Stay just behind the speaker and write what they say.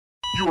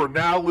You are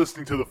now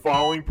listening to the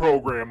following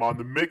program on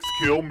the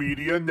Mixkill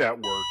Media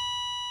Network.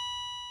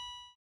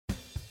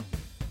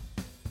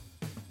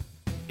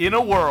 In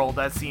a world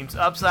that seems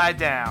upside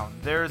down,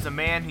 there is a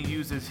man who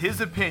uses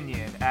his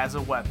opinion as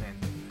a weapon.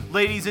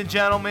 Ladies and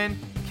gentlemen,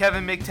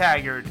 Kevin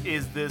McTaggart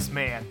is this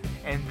man,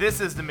 and this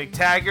is the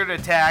McTaggart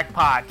Attack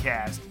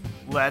Podcast.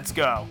 Let's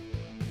go.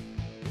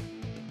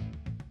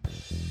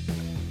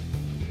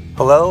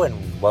 Hello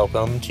and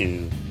welcome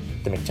to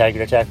the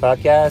McTaggart Attack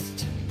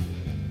Podcast.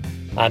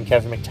 I'm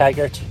Kevin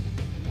McTaggart.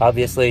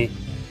 Obviously,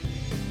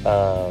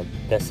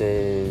 this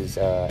is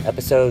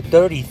episode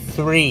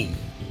 33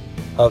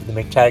 of the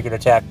McTaggart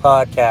Attack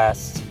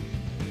Podcast.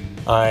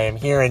 I'm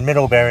here in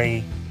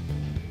Middlebury,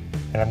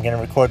 and I'm going to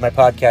record my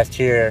podcast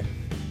here,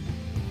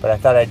 but I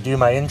thought I'd do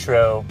my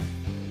intro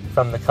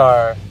from the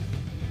car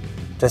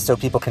just so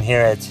people can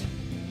hear it.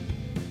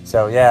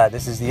 So yeah,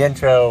 this is the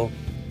intro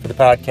for the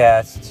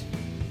podcast.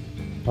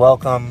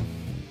 Welcome.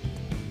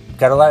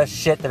 Got a lot of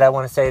shit that I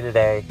want to say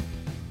today.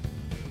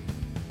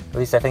 At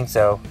least I think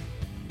so.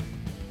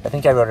 I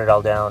think I wrote it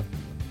all down.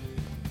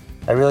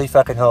 I really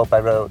fucking hope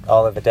I wrote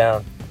all of it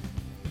down.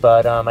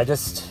 But I'm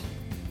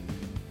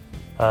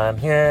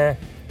here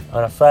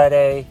on a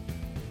Friday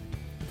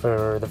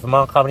for the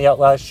Vermont Comedy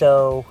Outlaws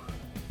show.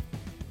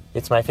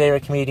 It's my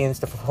favorite comedians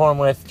to perform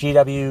with: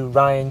 GW,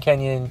 Ryan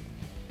Kenyon,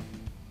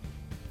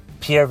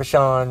 Pierre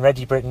Vachon,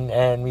 Reggie Britton,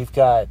 and we've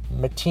got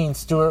Mateen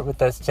Stewart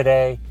with us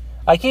today.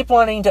 I keep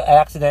wanting to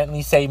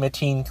accidentally say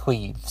Mateen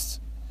Cleaves,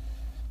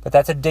 but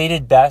that's a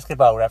dated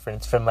basketball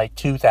reference from like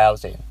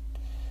 2000,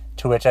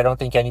 to which I don't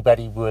think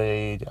anybody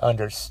would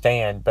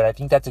understand, but I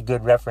think that's a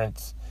good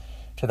reference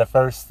to the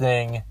first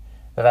thing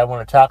that I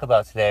want to talk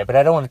about today. But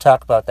I don't want to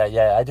talk about that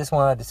yet. I just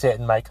wanted to sit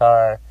in my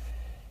car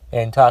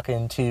and talk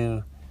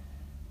into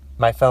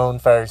my phone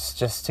first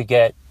just to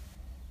get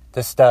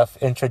the stuff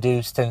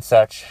introduced and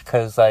such,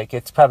 because like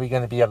it's probably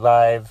going to be a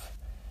live,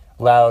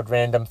 loud,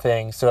 random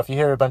thing. So if you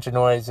hear a bunch of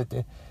noise,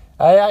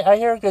 I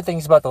hear good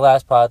things about the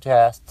last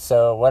podcast,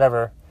 so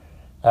whatever.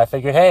 I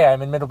figured, hey,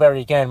 I'm in Middlebury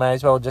again, might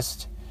as well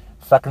just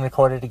fucking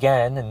record it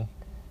again, and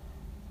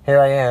here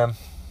I am,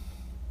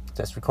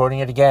 just recording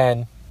it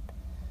again.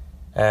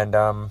 And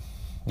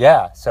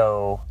yeah,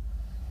 so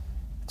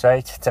that's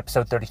right, it's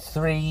episode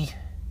 33.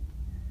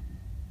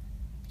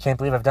 Can't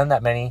believe I've done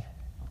that many.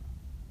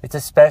 It's a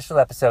special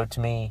episode to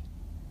me,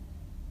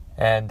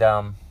 and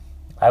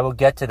I will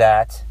get to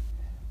that,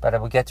 but I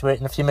will get to it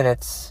in a few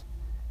minutes.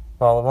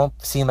 Well, it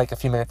won't seem like a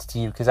few minutes to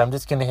you, because I'm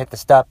just going to hit the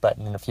stop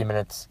button in a few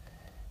minutes,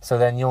 so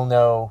then you'll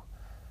know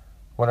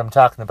what I'm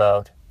talking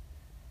about.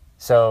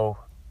 So,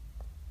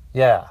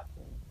 yeah.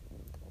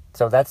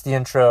 So that's the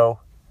intro.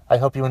 I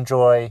hope you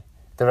enjoy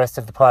the rest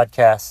of the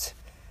podcast.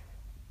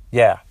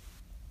 Yeah.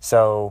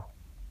 So...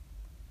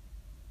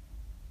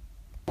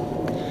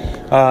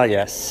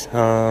 yes.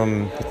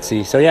 Let's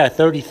see. So yeah,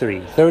 33.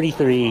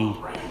 33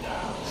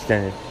 is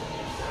the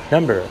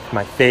number of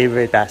my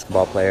favorite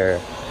basketball player,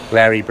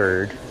 Larry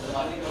Bird.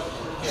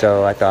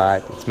 So I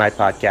thought, it's my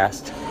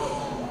podcast.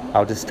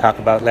 I'll just talk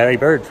about Larry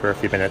Bird for a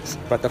few minutes.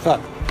 What the fuck?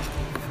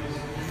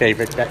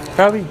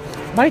 Probably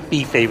might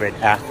be favorite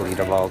athlete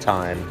of all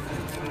time,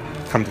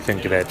 come to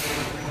think of it.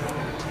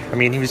 I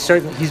mean,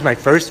 he's my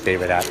first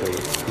favorite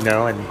athlete, you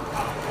know,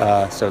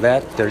 and so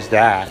there's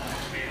that.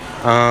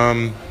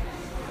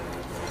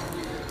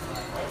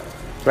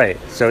 Right,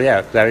 so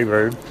yeah, Larry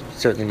Bird,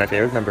 certainly my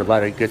favorite. Remember a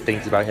lot of good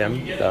things about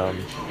him.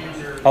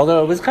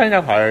 Although it was kind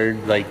of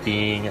hard, like,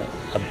 being a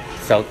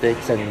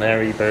Celtics and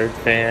Larry Bird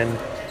fan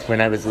when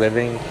I was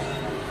living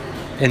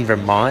in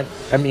Vermont.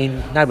 I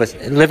mean, I was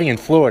living in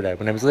Florida.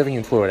 When I was living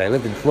in Florida, I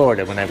lived in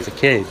Florida when I was a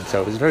kid,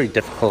 so it was very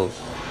difficult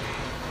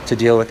to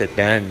deal with it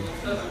then,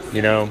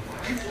 you know.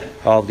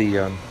 All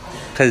the,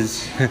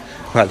 because a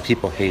lot of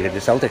people hated the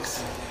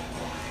Celtics.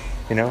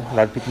 You know, a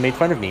lot of people made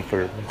fun of me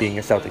for being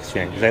a Celtics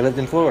fan because I lived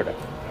in Florida.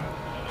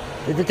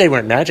 They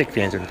weren't Magic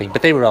fans or anything,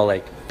 but they were all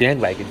like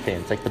bandwagon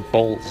fans, like the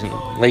Bulls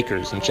and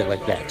Lakers and shit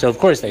like that. So of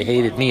course they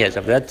hated me as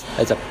a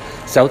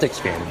Celtics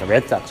fan, and the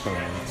Red Sox fan,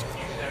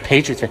 and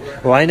Patriots fan.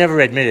 Well, I never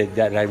admitted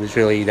that I was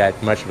really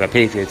that much of a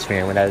Patriots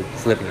fan when I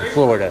was living in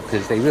Florida,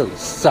 because they really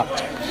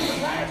sucked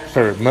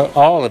for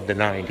all of the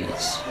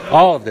 90s.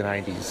 All of the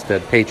 90s, the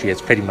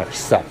Patriots pretty much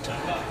sucked,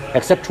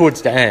 except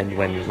towards the end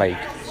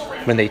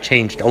when they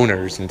changed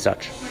owners and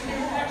such.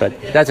 But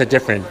that's a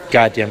different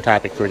goddamn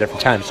topic for a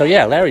different time. So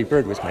yeah, Larry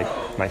Bird was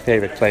my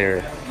favorite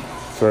player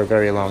for a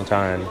very long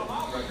time.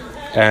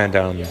 And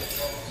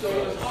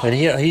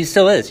he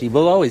still is. He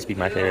will always be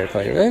my favorite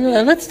player.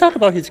 And let's talk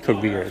about his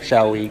career,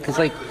 shall we? Because,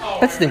 like,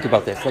 let's think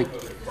about this. Like,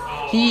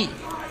 he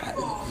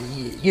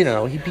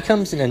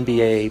becomes an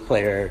NBA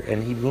player,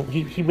 and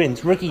he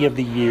wins Rookie of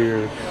the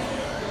Year.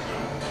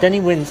 Then he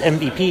wins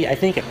MVP, I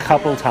think, a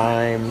couple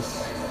times.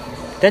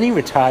 Then he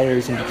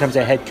retires and becomes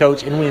a head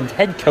coach and wins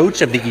head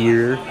coach of the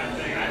year.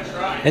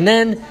 And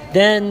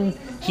then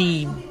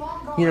he,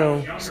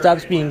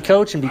 stops being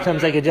coach and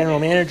becomes like a general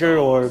manager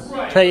or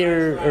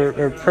player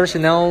or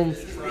personnel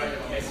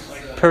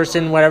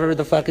person, whatever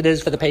the fuck it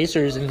is, for the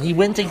Pacers, and he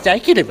wins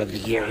Executive of the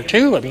Year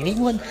too. I mean,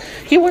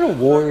 he won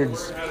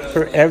awards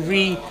for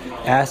every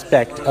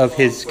aspect of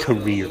his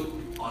career.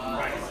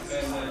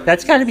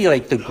 That's got to be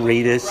like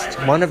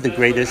one of the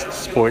greatest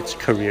sports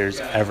careers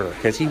ever,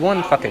 because he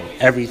won fucking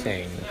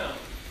everything.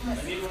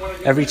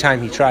 Every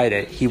time he tried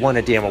it, he won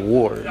a damn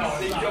award.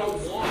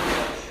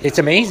 It's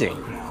amazing.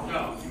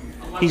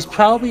 He's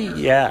probably,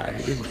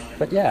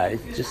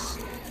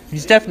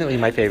 he's definitely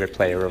my favorite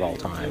player of all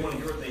time.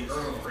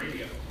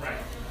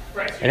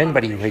 And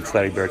anybody who hates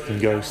Larry Bird can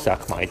go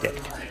suck my dick.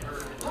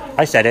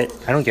 I said it.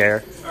 I don't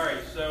care.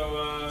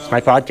 It's my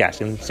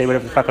podcast, and say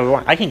whatever the fuck I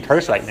want. I can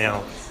curse right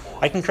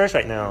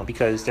now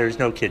because there's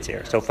no kids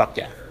here, so fuck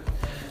yeah.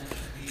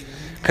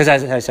 Because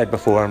as I said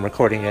before, I'm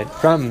recording it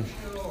from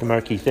the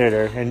Marquee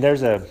Theater, and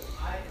there's a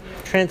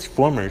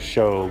Transformers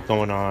show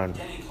going on.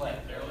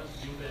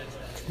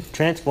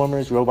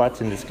 Transformers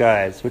Robots in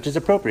Disguise, which is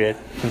appropriate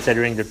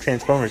considering the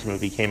Transformers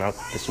movie came out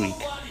this week.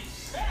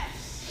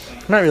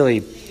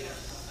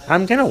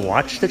 I'm gonna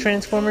watch the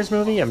Transformers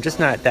movie. I'm just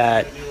not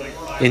that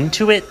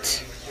into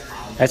it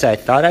as I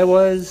thought I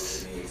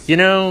was, you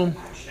know?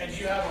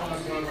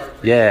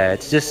 Yeah,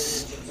 it's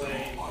just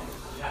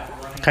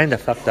kind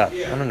of fucked up.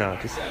 I don't know.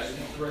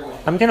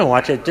 I'm gonna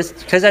watch it just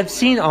because I've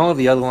seen all of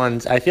the other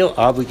ones. I feel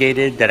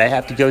obligated that I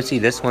have to go see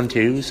this one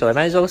too, so I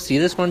might as well see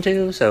this one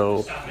too.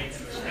 So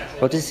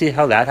we'll just see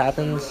how that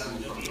happens.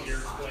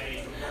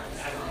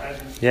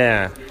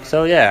 Yeah.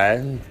 So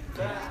yeah.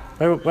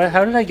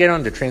 How did I get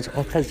on the Transformers?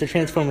 Oh, because the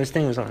Transformers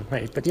thing was on,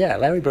 right? But yeah,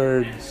 Larry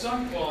Bird.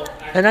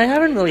 And I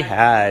haven't really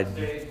had.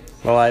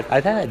 Well,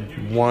 I've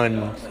had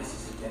one.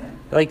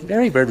 Like,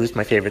 Larry Bird was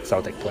my favorite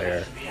Celtic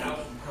player.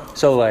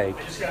 So, like,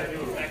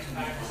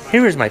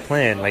 here was my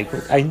plan. Like,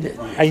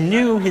 I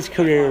knew his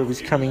career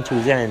was coming to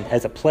his end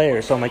as a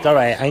player. So I'm like, all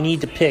right, I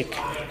need to pick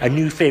a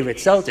new favorite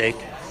Celtic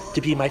to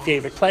be my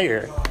favorite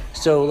player.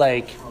 So,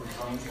 like,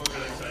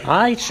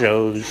 I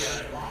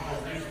chose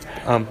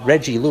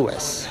Reggie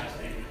Lewis.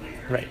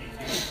 Right.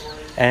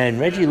 And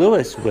Reggie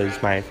Lewis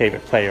was my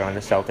favorite player on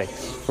the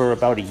Celtics for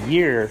about a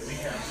year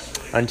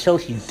until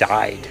he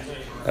died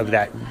of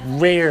that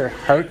rare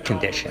heart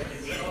condition.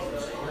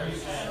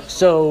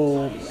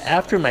 So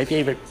after my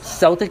favorite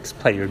Celtics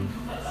player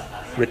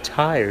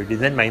retired, and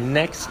then my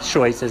next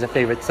choice as a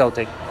favorite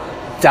Celtic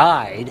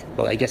died,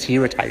 well, I guess he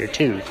retired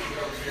too,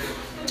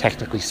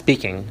 technically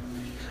speaking.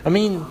 I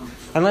mean,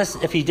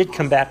 if he did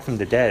come back from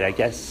the dead, I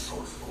guess,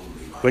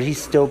 would he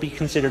still be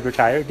considered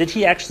retired? Did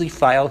he actually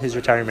file his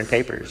retirement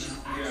papers?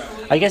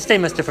 I guess they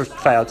must have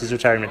filed his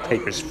retirement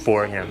papers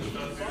for him.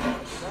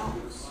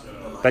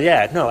 But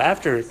yeah, no,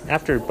 after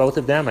both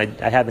of them, I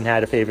haven't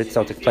had a favorite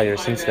Celtic player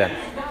since then.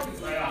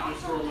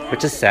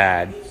 Which is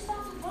sad.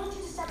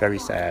 Very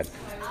sad.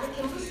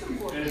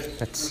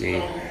 Let's see.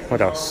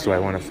 What else do I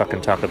want to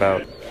fucking talk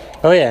about?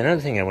 Oh yeah, another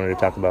thing I wanted to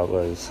talk about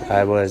was I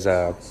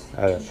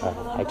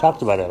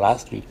talked about it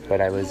last week, but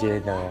I was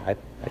in I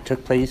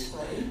took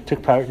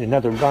part in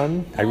another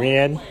run. I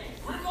ran.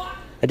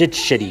 I did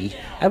shitty.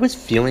 I was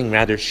feeling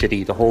rather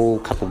shitty the whole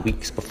couple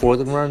weeks before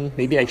the run.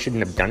 Maybe I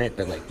shouldn't have done it,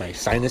 but like my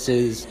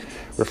sinuses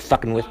were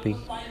fucking with me,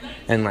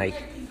 and like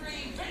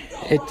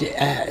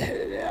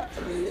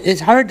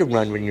it's hard to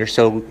run when you're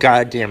so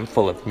goddamn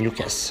full of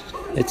mucus.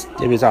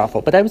 It was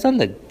awful, but I was on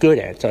the good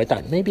end, so I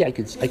thought maybe I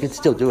could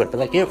still do it, but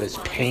like it was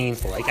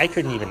painful. Like I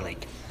couldn't even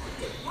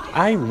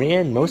I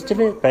ran most of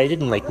it, but I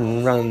didn't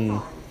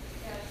run.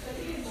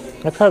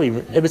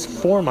 It was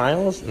 4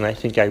 miles, and I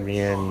think I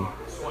ran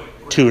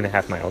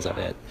 2.5 miles of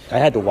it. I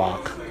had to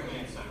walk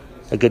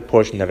a good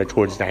portion of it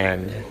towards the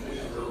end.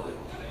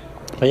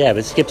 But yeah, it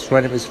was Skip's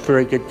run. It was for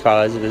a good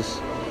cause. It was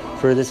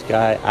for this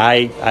guy.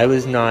 I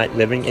was not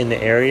living in the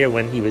area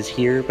when he was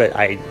here, but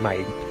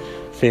my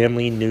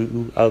family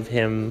knew of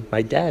him.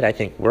 My dad, I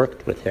think,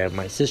 worked with him.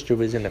 My sister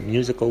was in a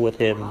musical with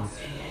him.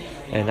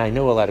 And I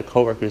know a lot of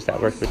coworkers that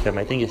worked with him.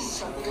 I think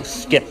it's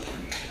Skip.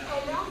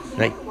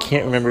 And I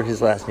can't remember his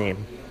last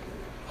name.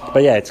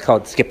 But yeah, it's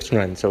called Skip's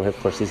Run, so of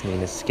course his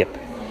name is Skip.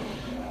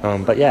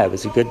 But yeah,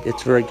 it's a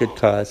very good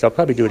cause. I'll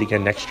probably do it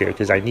again next year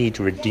because I need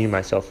to redeem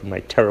myself from my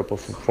terrible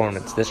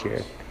performance this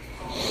year.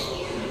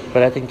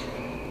 But I think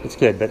it's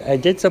good. But I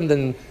did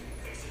something.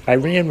 I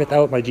ran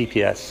without my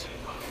GPS,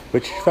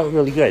 which felt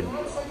really good.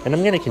 And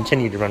I'm going to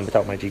continue to run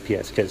without my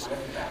GPS because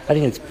I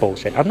think it's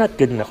bullshit. I'm not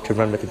good enough to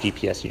run with a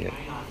GPS unit.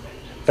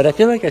 But I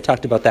feel like I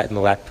talked about that in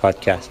the last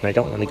podcast, and I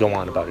don't want to go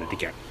on about it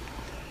again.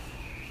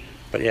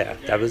 But yeah,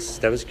 that was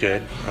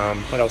good.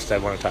 What else did I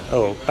want to talk?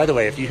 Oh, by the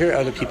way, if you hear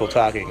other people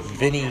talking,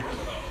 Vinny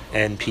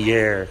and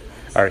Pierre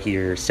are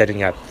here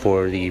setting up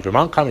for the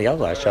Vermont Comedy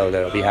Outlaw show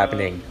that will be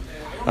happening,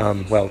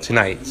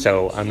 tonight.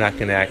 So I'm not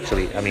going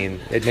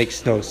to it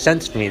makes no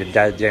sense for me to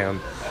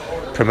goddamn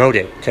promote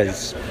it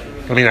because,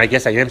 I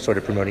guess I am sort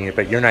of promoting it,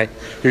 but you're not.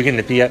 You're going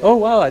to be like, oh,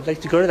 wow, I'd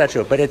like to go to that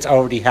show. But it's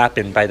already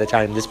happened by the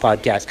time this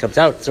podcast comes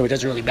out, so it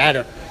doesn't really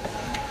matter.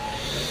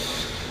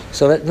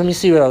 So let me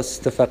see what else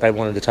the fuck I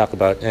wanted to talk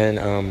about.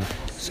 And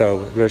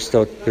so we're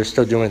still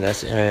doing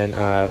this. And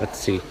let's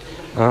see.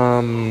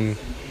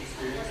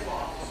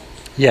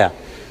 Yeah.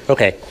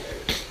 Okay.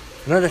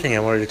 another thing I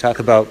wanted to talk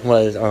about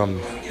was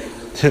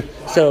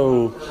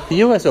so the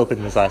U.S.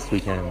 Open was last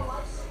weekend,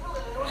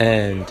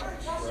 and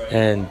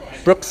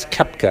Brooks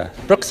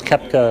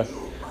Koepka,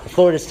 a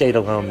Florida State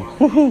alum,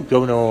 woohoo,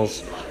 go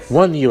Noles,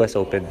 won the U.S.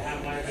 Open.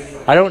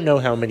 I don't know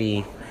how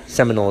many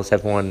Seminoles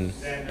have won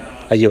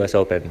a U.S.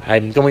 Open.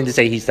 I'm going to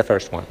say he's the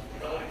first one.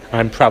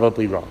 I'm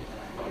probably wrong,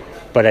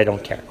 but I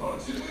don't care.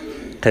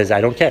 Because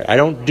I don't care. I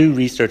don't do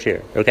research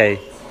here, okay?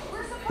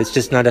 It's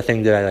just not a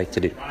thing that I like to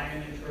do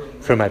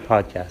for my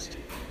podcast.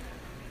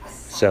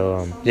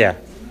 So, yeah.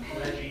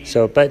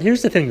 So, but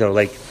here's the thing, though.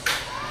 Like,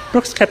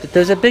 Brooks Koepka,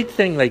 there's a big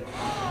thing, like,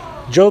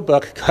 Joe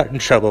Buck got in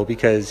trouble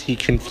because he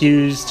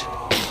confused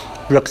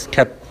Brooks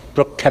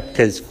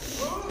Koepka's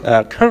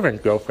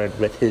current girlfriend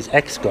with his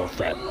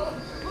ex-girlfriend.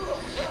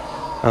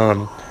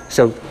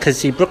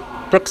 Because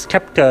Brooks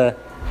Koepka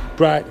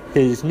brought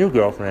his new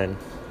girlfriend,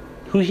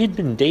 who he'd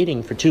been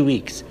dating for 2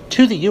 weeks,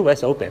 to the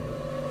U.S. Open.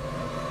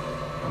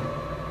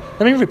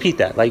 Let me repeat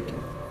that. Like,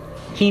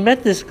 he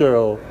met this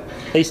girl,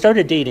 they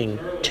started dating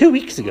 2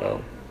 weeks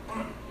ago,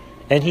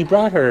 and he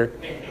brought her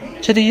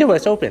to the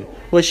U.S. Open.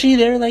 Was she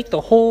there, like,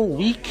 the whole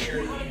week?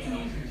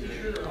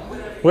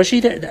 Was she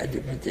there?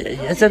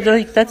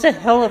 That's a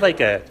hell of,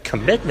 like, a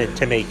commitment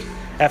to make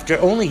after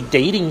only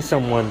dating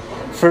someone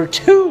for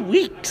 2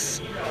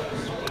 weeks.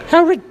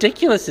 How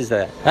ridiculous is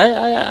that?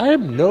 I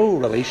am no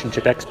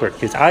relationship expert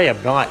because I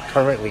am not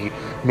currently,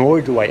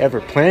 nor do I ever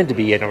plan to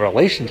be in a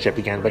relationship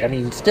again. But I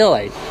mean, still,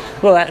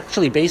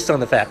 actually, based on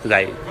the fact that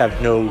I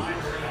have no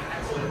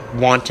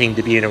wanting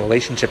to be in a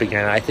relationship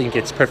again, I think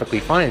it's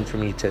perfectly fine for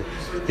me to,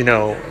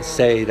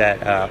 say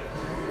that,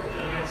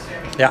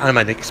 I'm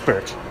an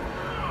expert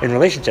in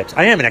relationships.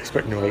 I am an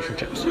expert in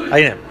relationships. I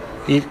am,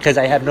 because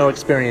I have no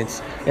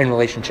experience in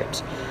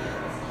relationships.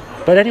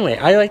 But anyway,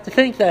 I like to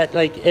think that,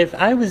 like, if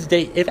I was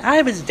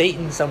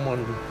dating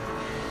someone,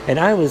 and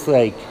I was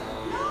like,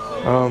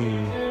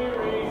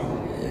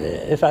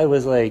 if I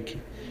was like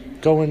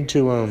going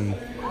to and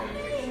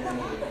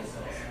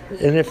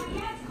if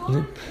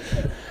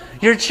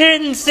you're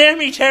chanting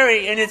Sammy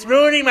Terry and it's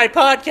ruining my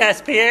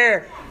podcast,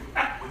 Pierre.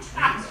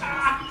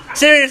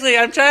 Seriously,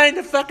 I'm trying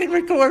to fucking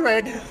record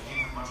right now.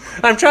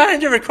 I'm trying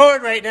to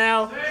record right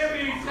now,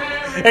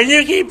 and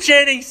you keep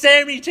chanting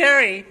Sammy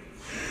Terry.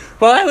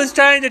 Well, I was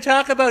trying to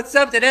talk about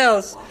something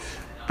else,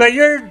 but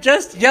you're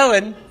just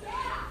yelling,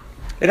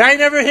 and I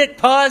never hit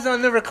pause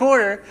on the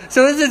recorder,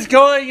 so this is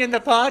going in the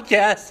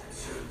podcast.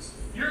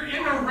 You're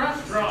in a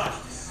restaurant.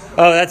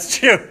 Oh, that's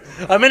true.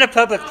 I'm in a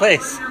public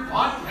place. Your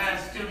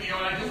podcast studio,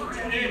 and I just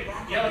tuned in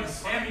yelling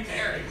Sammy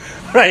Terry.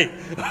 Right.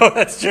 Oh,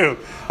 that's true.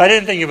 I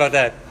didn't think about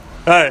that.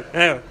 All right.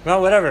 Anyway,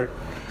 well, whatever.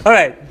 All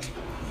right.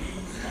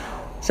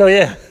 So,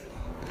 yeah.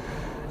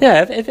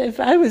 Yeah, if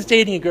I was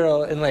dating a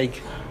girl and,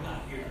 like,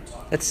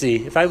 let's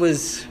see, what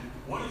was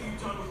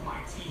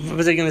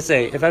I going to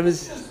say? If I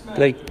was,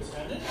 like,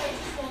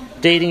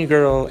 dating a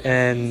girl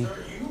and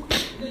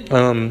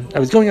I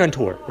was going on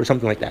tour or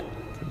something like that,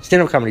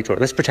 stand-up comedy tour,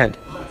 let's pretend,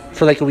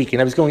 for, like, a week,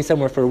 and I was going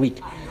somewhere for a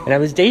week, and I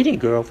was dating a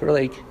girl for,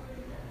 like,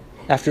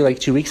 after, like,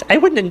 2 weeks, I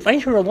wouldn't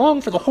invite her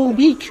along for the whole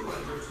week.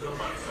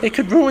 It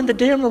could ruin the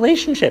damn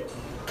relationship.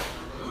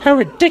 How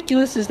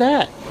ridiculous is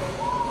that?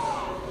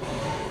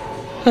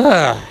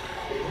 I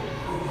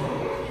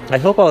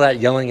hope all that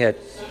yelling at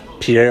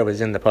Pierre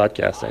was in the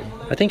podcast.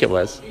 I think it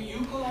was.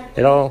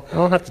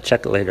 I'll have to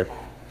check it later.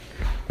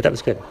 But that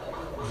was good.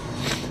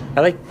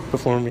 I like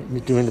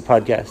doing the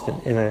podcast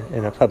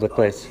in a public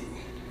place.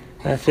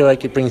 I feel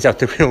like it brings out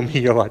the real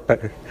me a lot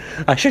better.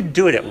 I should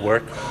do it at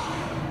work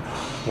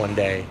one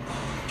day.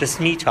 Just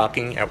me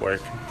talking at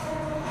work.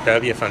 That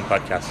would be a fun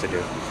podcast to do.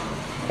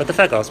 What the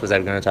fuck else was I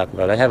going to talk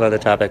about? I have other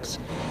topics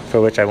for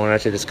which I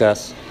wanted to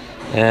discuss.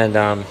 And,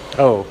 I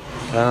don't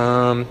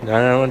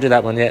want to do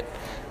that one yet.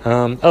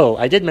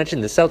 I did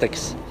mention the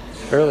Celtics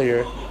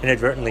earlier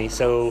inadvertently,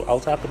 so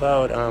I'll talk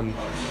about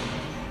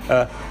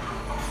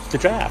the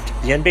draft,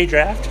 the NBA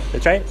draft.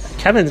 That's right.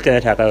 Kevin's going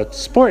to talk about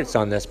sports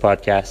on this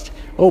podcast.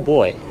 Oh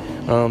boy,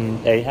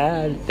 they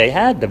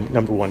had the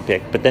number one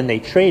pick, but then they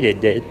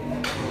traded it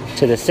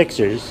to the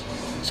Sixers,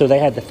 so they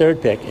had the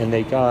third pick, and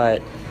they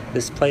got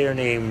this player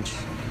named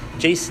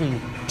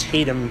Jason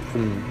Tatum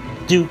from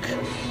Duke.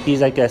 He's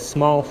like a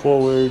small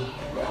forward.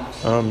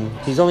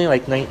 He's only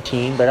like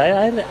 19, but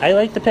I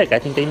like the pick. I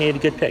think they made a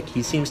good pick.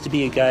 He seems to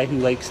be a guy who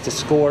likes to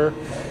score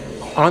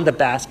on the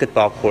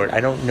basketball court. I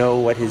don't know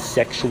what his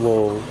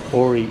sexual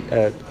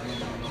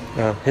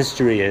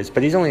history is,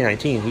 but he's only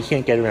 19. He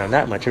can't get around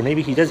that much, or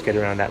maybe he does get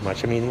around that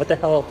much. I mean, what the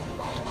hell?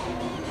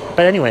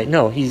 But anyway,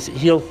 no,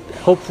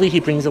 hopefully he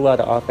brings a lot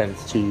of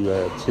offense to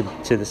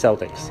the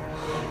Celtics.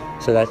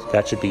 So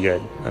that should be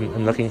good.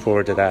 I'm looking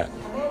forward to that.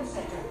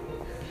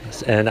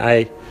 And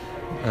I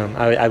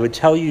would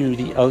tell you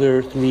the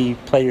other three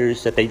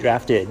players that they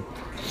drafted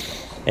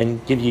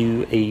and give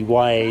you a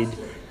wide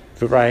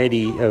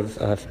variety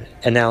of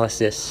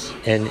analysis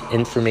and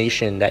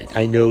information that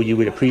I know you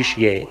would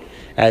appreciate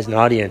as an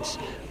audience.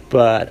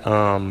 But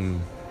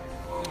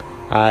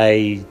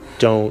I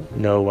don't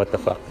know what the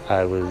fuck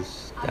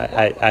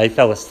I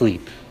fell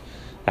asleep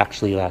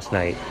actually last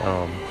night.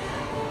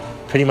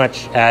 Pretty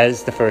much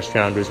as the first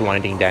round was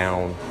winding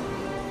down,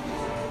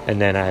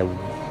 and then I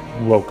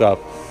woke up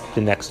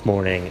the next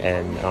morning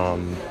and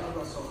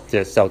the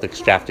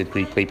Celtics drafted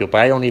 3 people,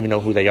 but I don't even know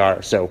who they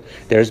are. So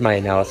there's my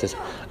analysis.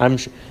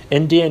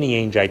 In Danny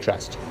Ainge, I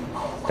trust.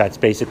 That's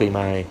basically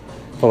my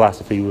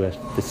philosophy with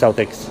the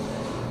Celtics.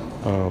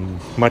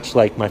 Much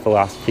like my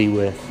philosophy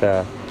with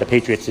the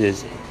Patriots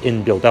is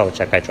in Bill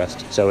Belichick, I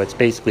trust. So it's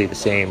basically the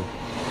same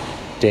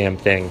damn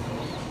thing.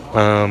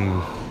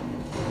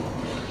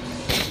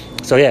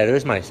 So yeah,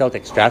 there's my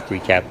Celtics draft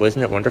recap.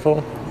 Wasn't it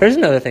wonderful? There's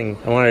another thing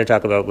I wanted to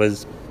talk about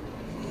was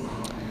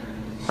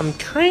I'm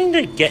kind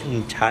of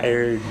getting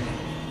tired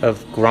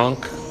of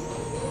Gronk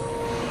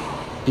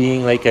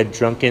being like a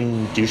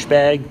drunken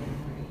douchebag.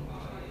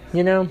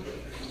 You know?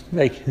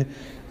 Like,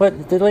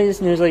 what, the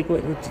latest news, like,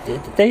 what,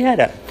 they had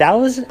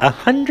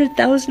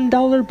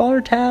 $100,000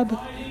 bar tab.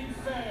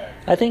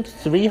 I think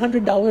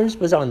 $300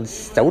 was on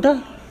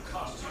soda.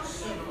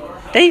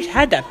 They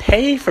had to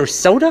pay for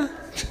soda?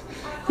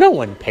 No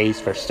one pays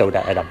for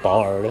soda at a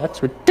bar.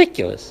 That's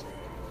ridiculous.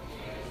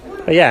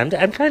 But yeah,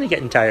 I'm kind of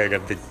getting tired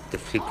of the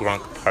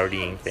Gronk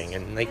partying thing,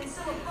 and like,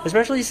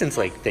 especially since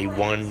like they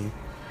won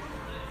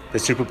the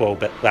Super Bowl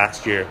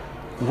last year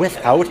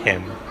without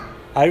him.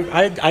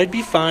 I'd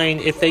be fine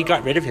if they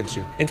got rid of him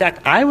soon. In fact,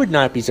 I would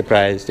not be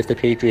surprised if the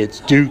Patriots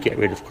do get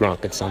rid of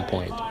Gronk at some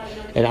point.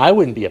 And I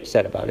wouldn't be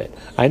upset about it.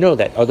 I know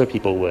that other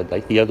people would,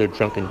 like the other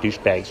drunken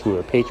douchebags who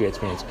are Patriots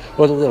fans,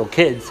 or the little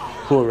kids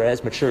who are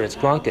as mature as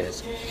Gronk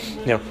is.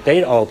 You know,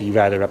 they'd all be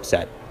rather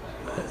upset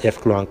if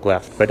Gronk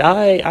left. But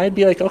I'd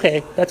be like,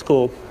 okay, that's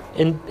cool.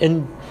 In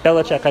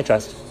Belichick, I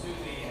trust.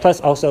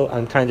 Plus, also,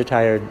 I'm kind of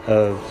tired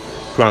of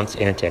Gronk's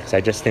antics.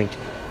 I just think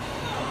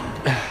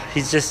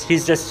he's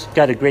just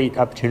got a great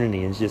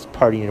opportunity and is just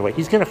partying away.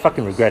 He's gonna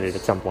fucking regret it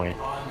at some point.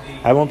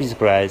 I'm not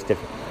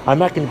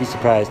gonna be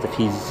surprised if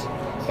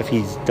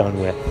he's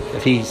done with,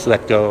 if he's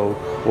let go,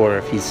 or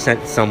if he's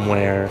sent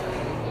somewhere,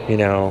 you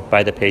know,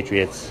 by the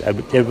Patriots.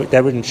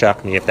 That wouldn't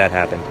shock me if that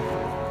happened.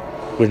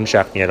 Wouldn't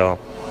shock me at all.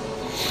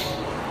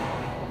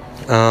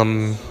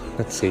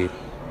 Let's see.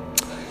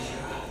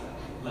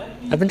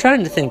 I've been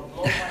trying to think.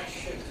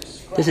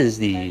 This is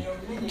the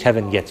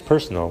Kevin Gets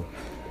Personal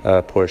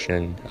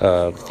portion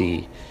of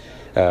the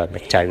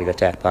McTaggart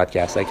Attack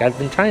podcast. Like, I've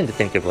been trying to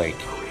think of, like,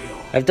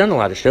 I've done a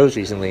lot of shows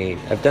recently.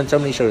 I've done so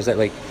many shows that,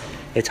 like,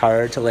 it's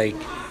hard to, like,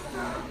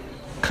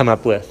 come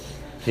up with,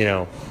 you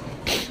know,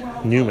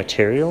 new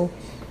material,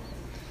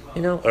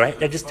 you know, or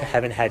I just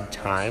haven't had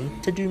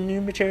time to do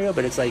new material,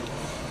 but it's like,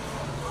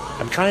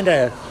 I'm kind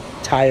of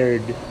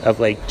tired of,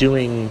 like,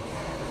 doing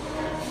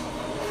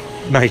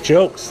my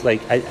jokes.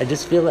 Like, I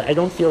just feel like, I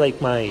don't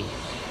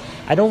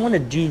want to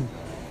do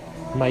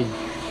my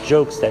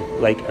jokes that,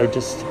 like, are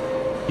just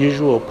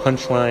usual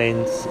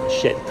punchlines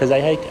shit, because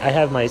I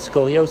have my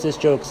scoliosis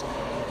jokes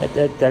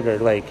that are,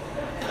 like,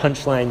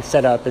 punchline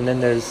set up, and then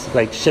there's,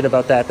 like, shit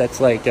about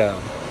that's like, you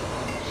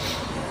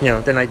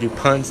know, then I do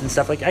puns and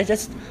stuff. Like, I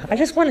just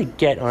want to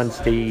get on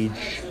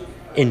stage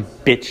and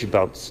bitch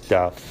about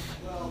stuff,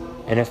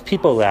 and if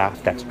people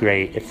laugh, that's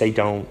great. If they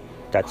don't,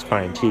 that's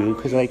fine too,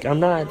 because, like,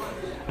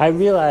 I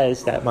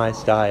realize that my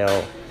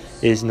style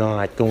is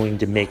not going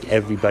to make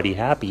everybody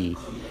happy,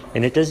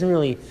 and it doesn't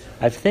really,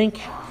 I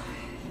think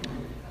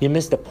you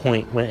missed the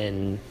point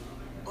when,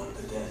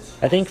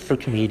 I think for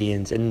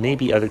comedians, and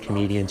maybe other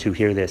comedians who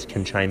hear this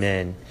can chime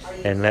in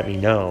and let me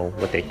know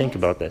what they think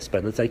about this,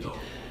 but it's like,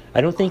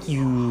 I don't think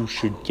you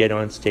should get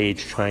on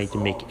stage trying to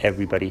make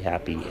everybody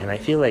happy, and I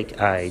feel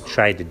like I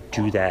try to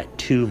do that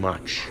too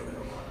much,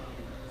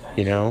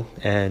 you know,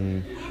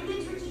 and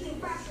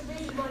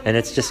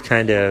it's just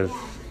kind of,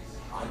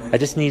 I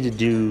just need to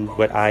do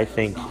what I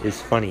think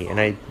is funny, and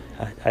I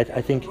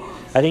think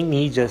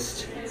me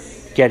just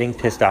getting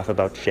pissed off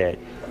about shit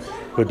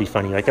would be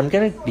funny. Like, I'm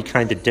gonna be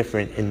kind of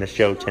different in the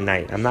show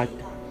tonight. I'm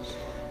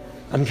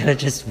gonna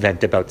just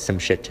vent about some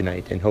shit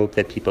tonight and hope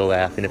that people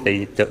laugh, and if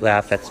they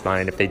laugh, that's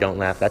fine. If they don't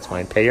laugh, that's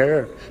fine.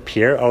 Pierre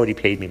already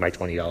paid me my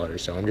 $20,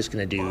 so I'm just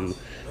gonna do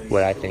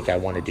what I think I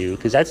want to do,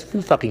 because that's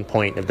the fucking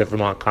point of the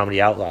Vermont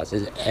Comedy Outlaws.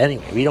 Is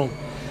anyway, we don't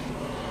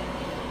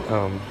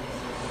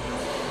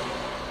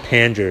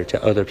pander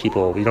to other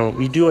people.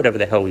 We do whatever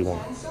the hell we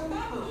want.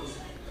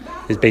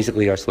 Is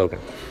basically our slogan.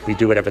 We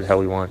do whatever the hell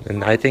we want,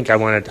 and I think I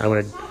want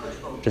to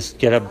just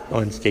get up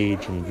on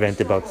stage and vent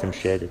about some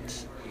shit.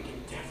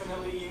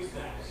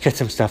 Get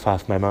some stuff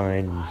off my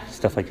mind and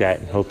stuff like that,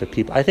 and hope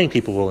that I think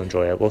people will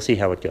enjoy it. We'll see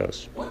how it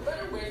goes.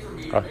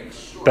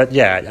 But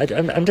yeah,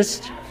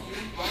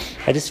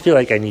 I just feel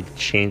like I need to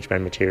change my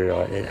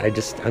material.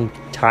 I'm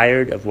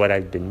tired of what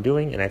I've been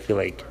doing, and I feel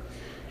like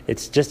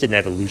it's just an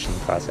evolution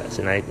process,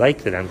 and I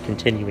like that I'm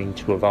continuing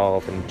to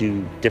evolve and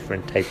do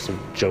different types of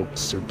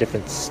jokes, or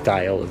different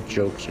style of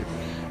jokes, or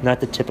not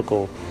the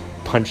typical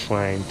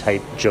punchline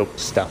type joke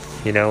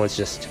stuff, you know. It's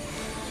just,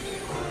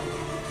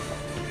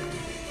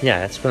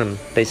 yeah, that's what I'm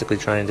basically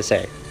trying to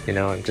say, you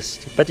know.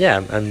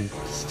 I'm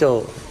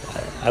still,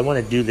 I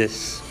want to do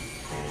this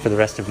for the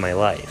rest of my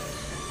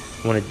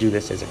life. I want to do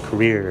this as a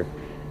career,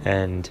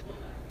 and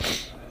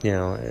you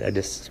know,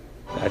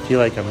 I feel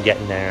like I'm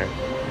getting there,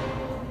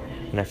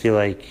 and I feel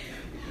like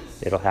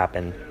it'll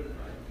happen.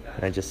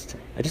 And I just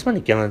want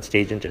to get on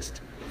stage and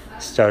just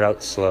start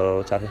out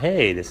slow, talking,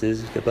 hey, this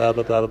is the blah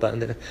blah blah blah,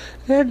 and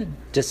then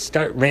just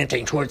start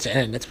ranting towards the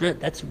end.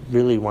 That's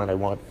really where I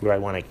want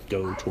to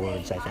go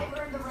towards, I think.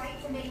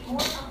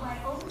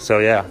 So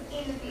yeah,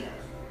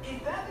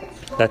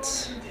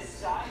 that's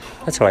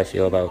how I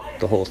feel about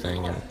the whole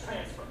thing.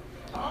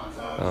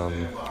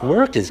 And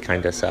work has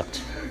kind of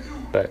sucked,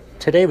 but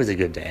today was a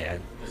good day.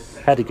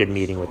 I had a good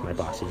meeting with my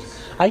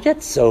bosses. I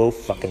get so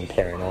fucking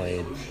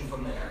paranoid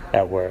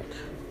at work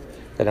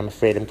that I'm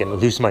afraid I'm going to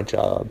lose my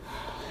job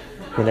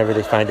whenever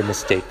they find a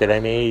mistake that I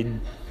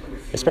made,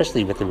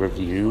 especially with the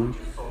review.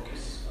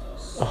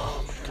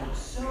 Oh my god.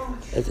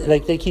 It's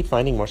like, they keep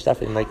finding more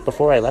stuff. And like,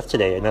 before I left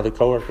today, another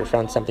coworker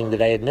found something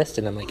that I had missed,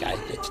 and I'm like,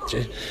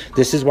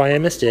 this is why I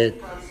missed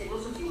it.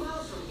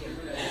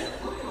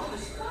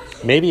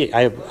 Maybe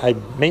I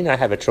may not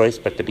have a choice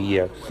but to be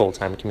a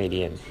full-time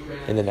comedian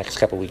in the next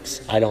couple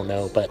weeks. I don't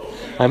know, but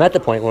I'm at the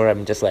point where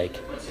I'm just going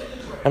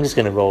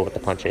to roll with the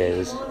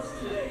punches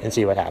and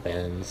see what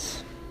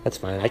happens. That's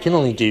fine. I can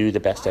only do the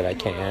best that I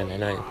can,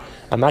 and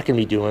I'm not going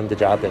to be doing the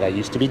job that I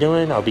used to be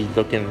doing. I'll be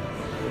looking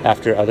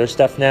after other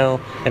stuff now,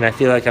 and I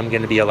feel like I'm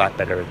going to be a lot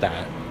better at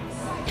that.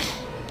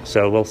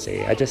 So we'll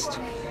see. I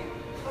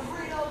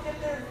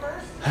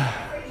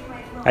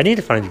need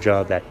to find a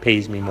job that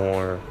pays me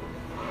more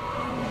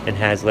and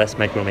has less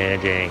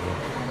micromanaging,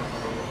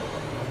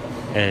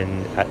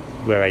 and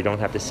where I don't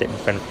have to sit in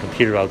front of a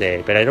computer all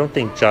day. But I don't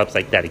think jobs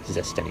like that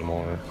exist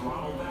anymore.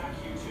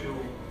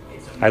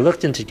 I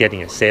looked into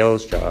getting a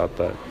sales job,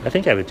 but I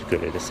think I would do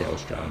good at a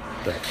sales job.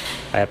 But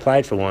I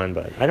applied for one,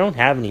 but I don't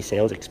have any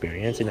sales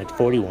experience, and at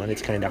 41,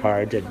 it's kind of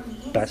hard to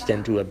bust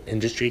into an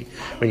industry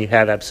when you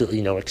have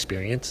absolutely no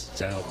experience.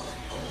 So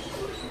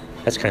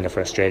that's kind of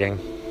frustrating.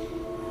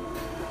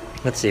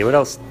 Let's see, what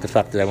else the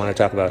fuck did I want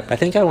to talk about? I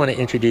think I want to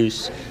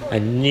introduce a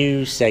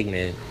new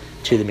segment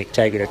to the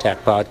McTaggart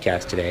Attack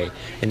podcast today,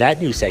 and that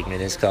new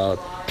segment is called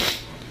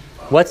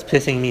What's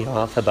Pissing Me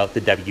Off About the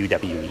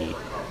WWE?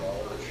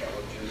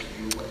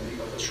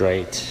 That's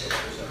right.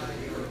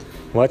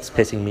 What's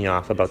pissing me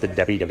off about the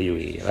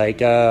WWE?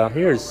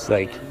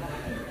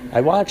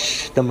 I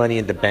watched the Money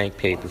in the Bank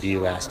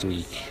pay-per-view last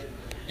week,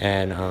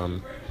 and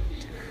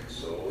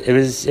it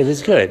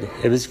was good.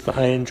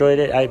 I enjoyed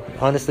it. I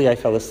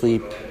fell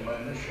asleep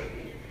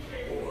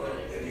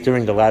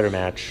during the ladder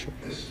match.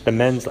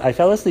 I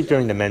fell asleep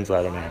during the men's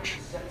ladder match.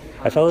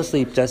 I fell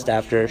asleep just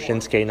after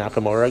Shinsuke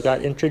Nakamura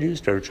got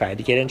introduced, or tried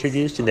to get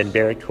introduced, and then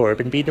Baron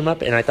Corbin beat him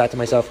up, and I thought to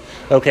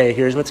myself, okay,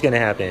 here's what's going to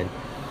happen.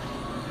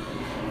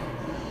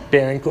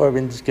 Baron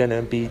Corbin's going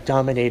to be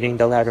dominating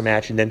the ladder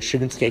match, and then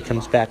Shinsuke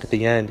comes back at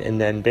the end, and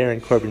then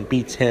Baron Corbin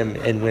beats him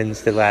and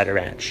wins the ladder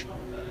match.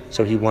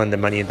 So he won the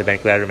Money in the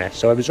Bank ladder match.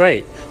 So I was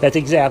right. That's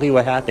exactly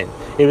what happened.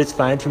 It was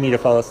fine for me to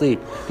fall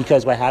asleep,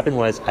 because what happened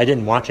was I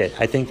didn't watch it.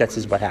 I think this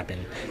is what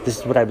happened. This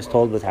is what I was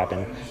told would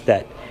happen,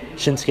 that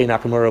Shinsuke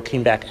Nakamura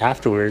came back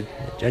afterward,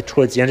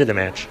 towards the end of the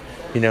match,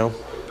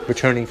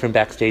 returning from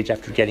backstage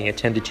after getting a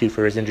 10-2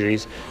 for his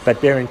injuries,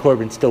 but Baron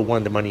Corbin still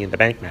won the Money in the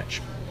Bank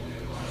match.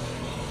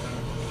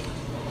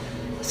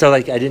 So,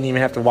 I didn't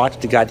even have to watch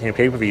the goddamn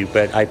pay-per-view,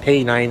 but I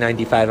pay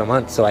 $9.95 a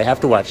month, so I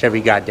have to watch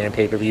every goddamn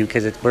pay-per-view,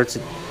 because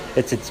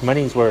it's its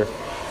money's worth.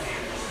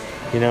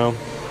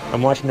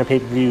 I'm watching the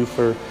pay-per-view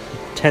for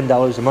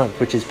 $10 a month,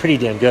 which is pretty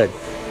damn good.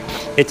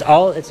 It's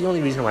the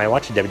only reason why I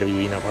watch the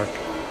WWE Network.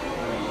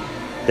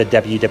 The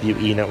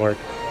WWE Network.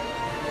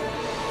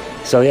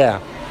 So, yeah.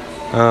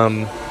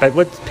 But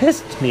what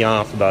pissed me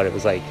off about it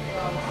was,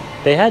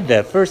 they had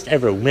the first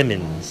ever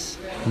women's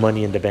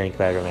Money in the Bank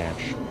ladder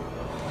match.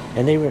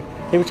 And they were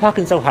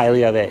talking so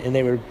highly of it, and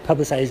they were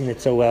publicizing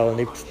it so well, and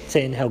they were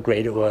saying how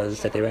great it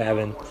was that they were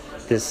having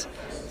this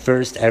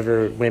first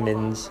ever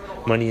women's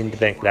Money in the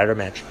Bank ladder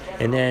match.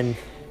 And then,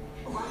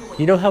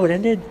 you know how it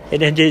ended?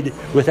 It ended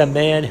with a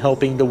man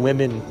helping a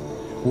woman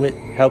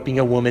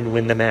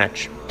win the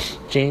match.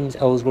 James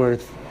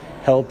Ellsworth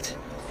helped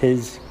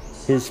his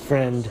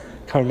friend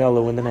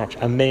Carmella win the match.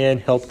 A man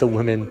helped a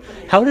woman.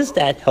 How does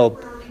that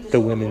help the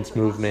women's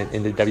movement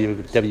in the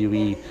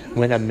WWE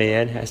when a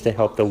man has to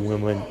help a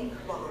woman,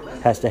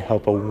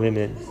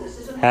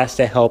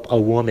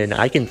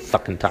 I can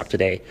fucking talk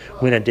today,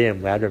 win a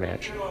damn ladder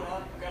match?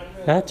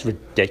 That's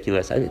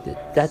ridiculous.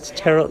 That's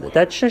terrible.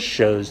 That just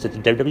shows that the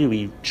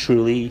WWE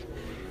truly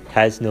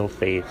has no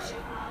faith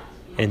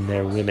in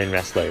their women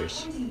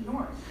wrestlers,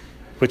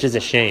 which is a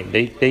shame.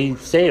 They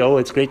say, oh,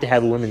 it's great to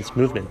have a women's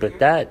movement, but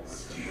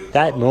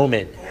that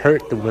moment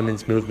hurt the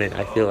women's movement,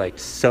 I feel like,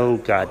 so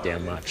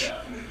goddamn much.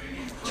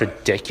 It's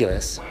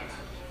ridiculous.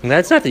 And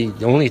that's not the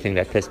only thing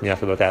that pissed me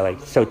off about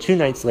that. So 2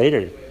 nights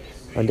later,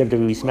 on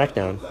WWE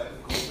SmackDown,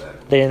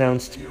 they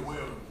announced,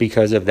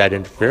 because of that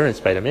interference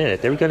by the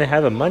Minute, they were going to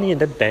have a Money in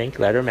the Bank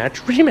ladder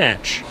match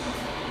rematch.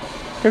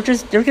 They're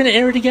going to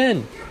air it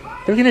again.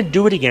 They're going to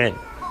do it again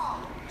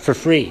for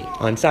free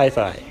on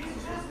Sci-Fi.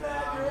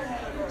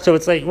 So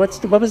it's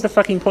what was the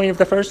fucking point of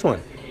the first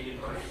one?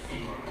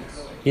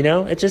 You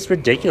know, it's just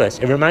ridiculous.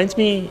 It reminds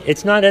me,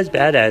 it's not as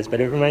bad as, but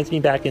it reminds me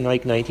back in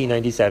like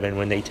 1997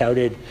 when they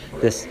touted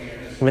this,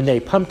 when they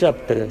pumped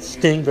up the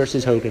Sting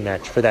versus Hogan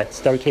match for that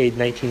Starrcade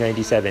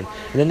 1997,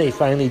 and then they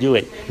finally do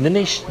it, and then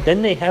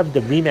they have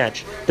the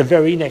rematch the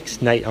very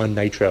next night on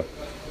Nitro.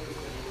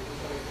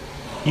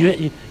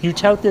 You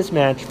tout this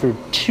match for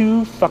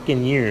 2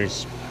 fucking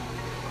years,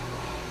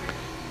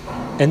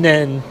 and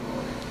then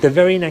the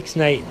very next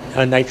night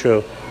on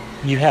Nitro,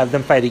 you have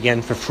them fight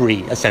again for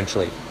free,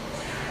 essentially.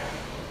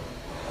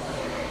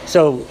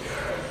 So,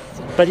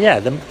 but yeah,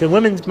 the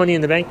women's Money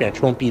in the Bank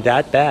match won't be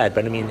that bad,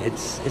 but I mean,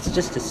 it's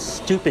just a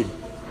stupid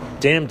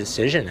damn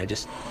decision.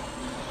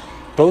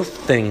 Both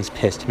things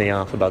pissed me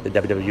off about the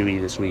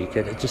WWE this week.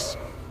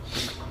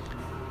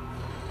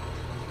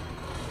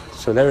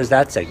 So there was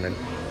that segment,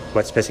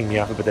 what's pissing me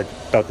off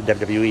about the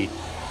WWE.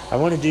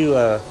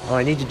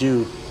 I need to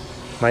do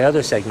my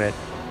other segment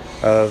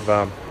of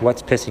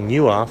what's pissing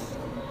you off.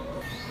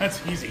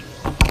 That's easy.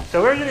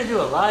 So we're going to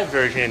do a live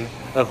version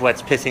of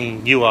what's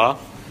pissing you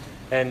off.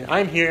 And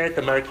I'm here at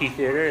the Marquee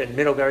Theater in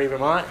Middlebury,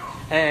 Vermont.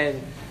 And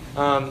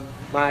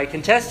my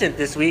contestant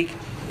this week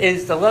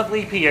is the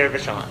lovely Pierre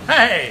Vachon.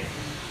 Hey!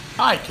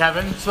 Hi,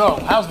 Kevin. So,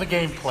 how's the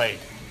game played?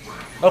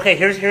 Okay,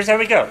 here's how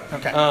we go.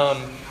 Okay.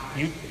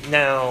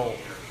 Now,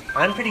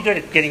 I'm pretty good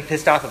at getting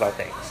pissed off about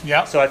things.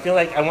 Yeah. So I feel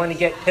like I want to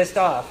get pissed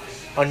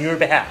off on your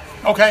behalf.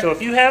 Okay. So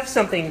if you have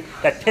something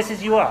that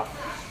pisses you off,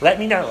 let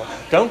me know.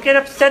 Don't get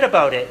upset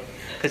about it,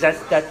 because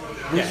that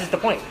loses the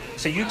point.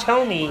 So you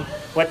tell me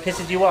what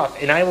pisses you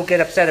off, and I will get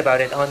upset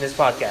about it on this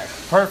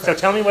podcast. Perfect. So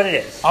tell me what it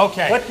is.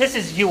 Okay. What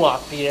pisses you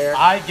off, Pierre?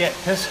 I get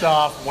pissed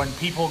off when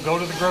people go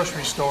to the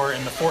grocery store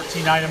in the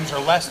 14 items or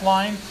less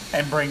line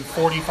and bring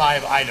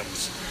 45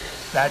 items.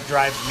 That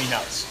drives me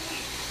nuts.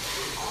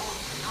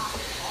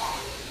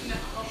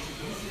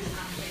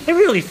 It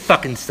really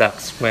fucking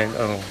sucks when,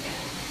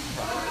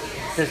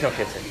 there's no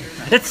kissing.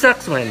 It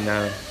sucks when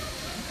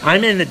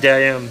I'm in the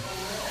damn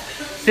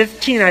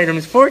 15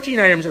 items, 14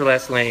 items or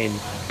less lane,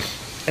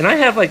 and I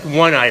have like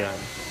 1 item,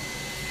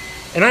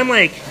 and I'm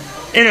like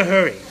in a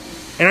hurry,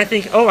 and I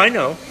think, oh, I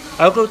know,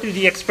 I'll go through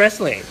the express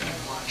lane.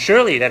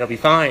 Surely that'll be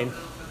fine.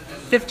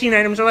 15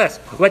 items or less.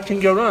 What can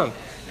go wrong?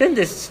 Then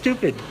this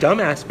stupid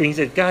dumbass brings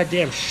a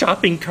goddamn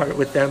shopping cart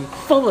with them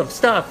full of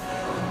stuff.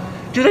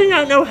 Do they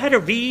not know how to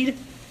read?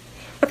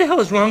 What the hell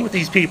is wrong with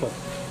these people?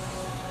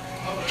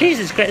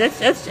 Jesus Christ,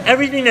 that's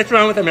everything that's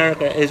wrong with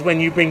America is when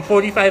you bring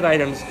 45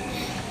 items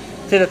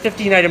to the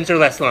 15 items or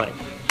less line.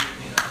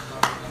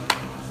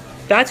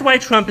 That's why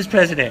Trump is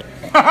president.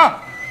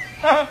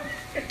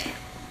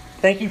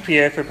 Thank you,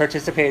 Pierre, for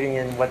participating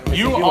in what pisses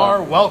You you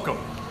are off. welcome.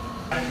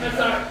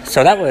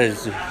 So that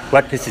was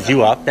what pisses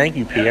you off. Thank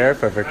you, Pierre,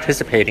 for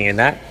participating in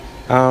that.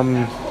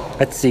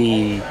 Let's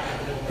see.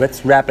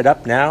 Let's wrap it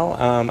up now.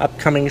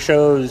 Upcoming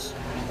shows.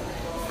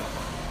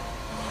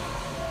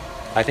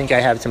 I think I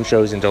have some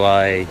shows in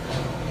July.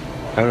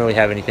 I don't really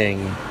have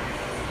anything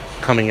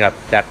coming up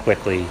that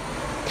quickly.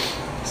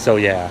 So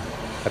yeah,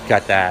 I've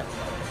got that.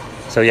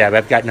 So yeah,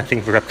 I've got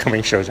nothing for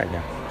upcoming shows right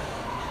now.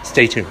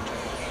 Stay tuned.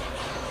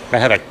 I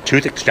have a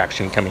tooth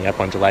extraction coming up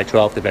on July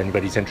 12th if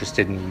anybody's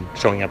interested in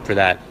showing up for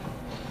that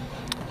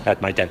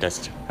at my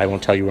dentist. I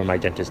won't tell you where my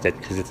dentist is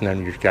because it's none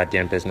of your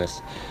goddamn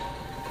business.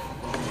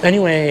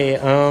 Anyway,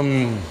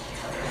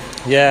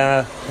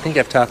 yeah, I think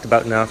I've talked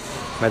about enough.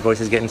 My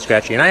voice is getting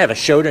scratchy. And I have a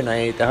show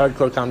tonight. The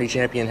Hardcore Comedy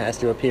Champion has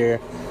to appear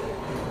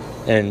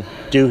and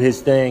do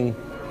his thing.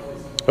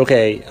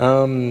 Okay,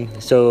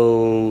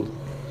 so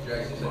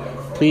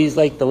please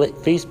like the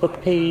Facebook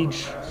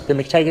page, the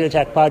McTaggart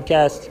Attack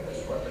Podcast.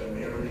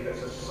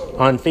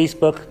 On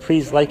Facebook,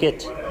 please like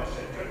it.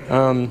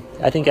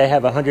 I think I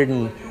have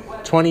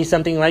 120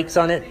 something likes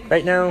on it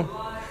right now.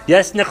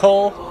 Yes,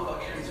 Nicole?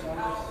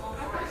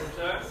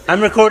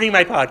 I'm recording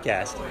my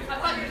podcast.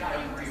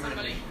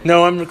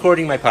 No, I'm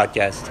recording my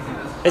podcast.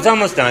 It's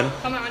almost done.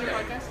 I'm not on your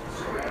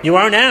podcast. You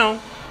are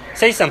now.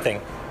 Say something.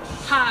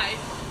 Hi.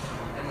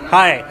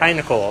 Hi,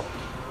 Nicole.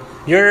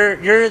 You're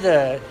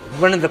the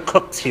one of the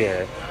cooks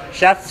here.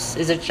 Chefs?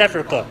 Is it chef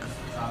or cook?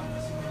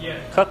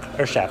 Yeah. Cook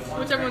or chef?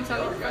 Whichever one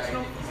sounds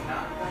professional.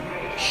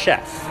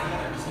 Chef.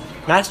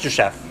 Master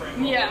Chef.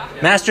 Yeah.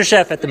 Master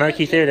Chef at the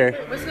Marquee Theater.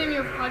 What's the name of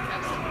your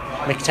podcast?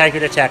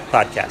 McTaggart Attack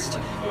Podcast.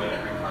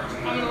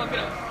 I'm gonna look it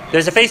up.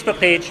 There's a Facebook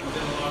page.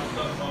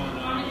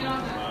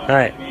 All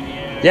right.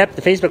 Yep,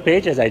 the Facebook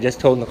page, as I just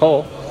told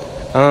Nicole.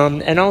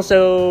 And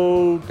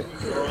also,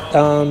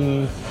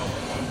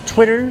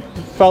 Twitter.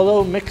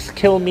 Follow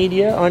Mixkill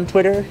Media on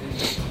Twitter.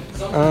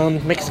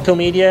 Mixkill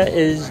Media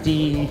is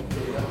the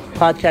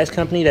podcast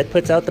company that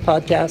puts out the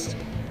podcast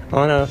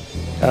on a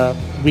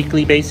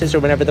weekly basis or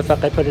whenever the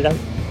fuck I put it out.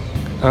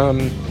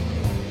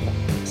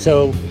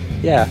 So,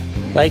 yeah,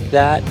 like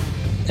that.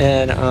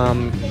 And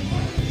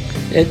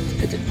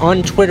it's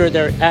on Twitter,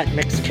 they're at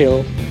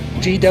Mixkill.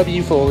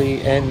 GW Foley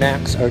and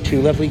Max are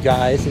 2 lovely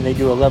guys, and they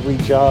do a lovely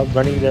job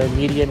running their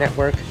media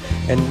network.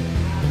 And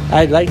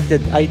I like the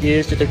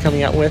ideas that they're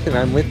coming out with, and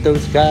I'm with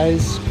those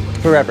guys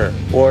forever,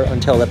 or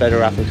until a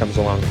better offer comes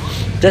along.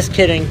 Just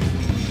kidding.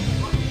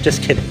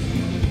 Just kidding.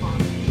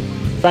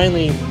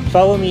 Finally,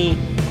 follow me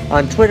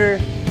on Twitter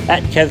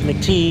at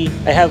KevMcT.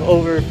 I have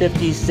over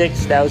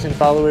 56,000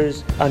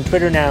 followers on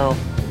Twitter now.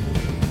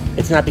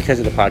 It's not because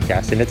of the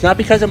podcast, and it's not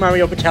because of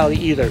Mario Batali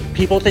either.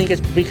 People think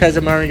it's because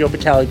of Mario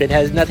Batali, but it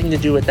has nothing to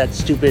do with that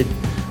stupid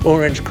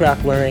orange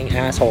croc-wearing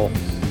asshole.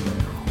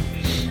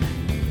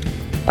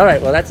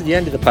 Alright, well, that's the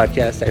end of the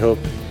podcast. I hope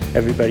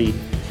everybody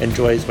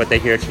enjoys what they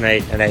hear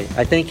tonight, and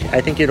I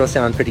think it'll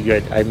sound pretty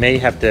good. I may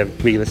have to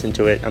re-listen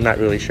to it. I'm not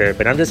really sure,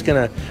 but I'm just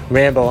gonna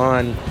ramble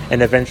on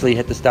and eventually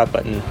hit the stop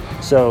button.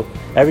 So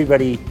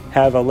everybody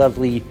have a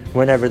lovely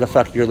whenever the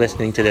fuck you're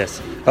listening to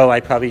this. Oh, I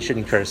probably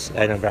shouldn't curse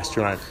at a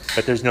restaurant,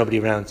 but there's nobody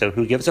around, so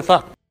who gives a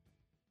fuck?